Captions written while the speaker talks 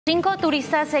5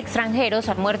 turistas extranjeros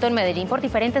han muerto en Medellín por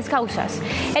diferentes causas.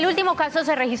 El último caso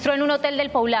se registró en un hotel del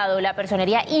Poblado. La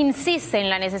personería insiste en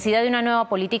la necesidad de una nueva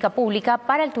política pública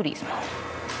para el turismo.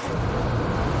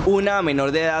 Una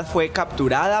menor de edad fue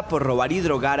capturada por robar y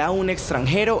drogar a un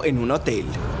extranjero en un hotel.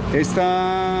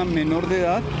 Esta menor de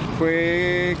edad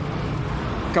fue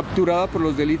capturada por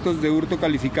los delitos de hurto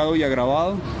calificado y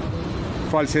agravado,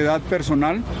 falsedad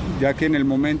personal, ya que en el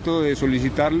momento de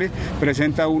solicitarle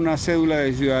presenta una cédula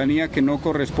de ciudadanía que no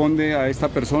corresponde a esta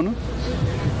persona,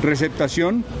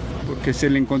 receptación, porque se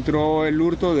le encontró el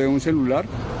hurto de un celular.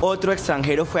 Otro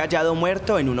extranjero fue hallado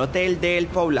muerto en un hotel del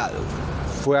Poblado.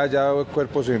 Fue hallado el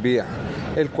cuerpo sin vida,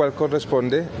 el cual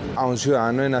corresponde a un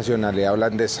ciudadano de nacionalidad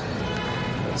holandesa.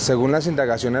 Según las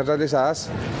indagaciones realizadas,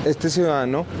 este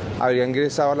ciudadano habría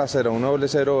ingresado a las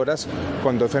 01:00 horas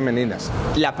con 2 femeninas.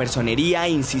 La personería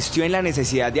insistió en la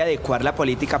necesidad de adecuar la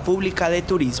política pública de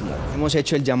turismo. Hemos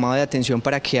hecho el llamado de atención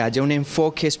para que haya un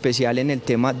enfoque especial en el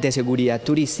tema de seguridad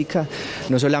turística,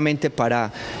 no solamente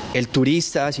para el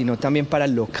turista, sino también para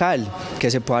el local,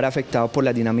 que se pueda ver afectado por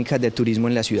las dinámicas de turismo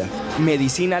en la ciudad.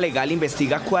 Medicina Legal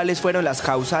investiga cuáles fueron las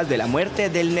causas de la muerte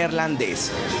del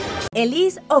neerlandés. El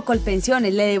IS o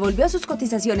Colpensiones le devolvió sus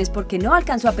cotizaciones porque no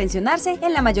alcanzó a pensionarse.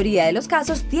 En la mayoría de los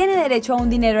casos tiene derecho a un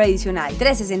dinero adicional.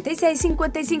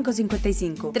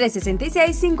 366-5555.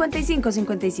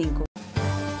 366-5555.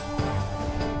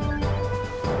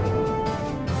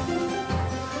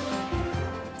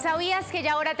 ¿Sabías que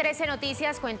ya ahora 13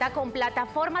 Noticias cuenta con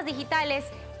plataformas digitales?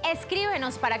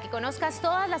 Escríbenos para que conozcas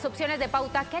todas las opciones de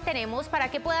pauta que tenemos para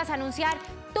que puedas anunciar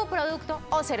tu producto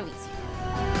o servicio.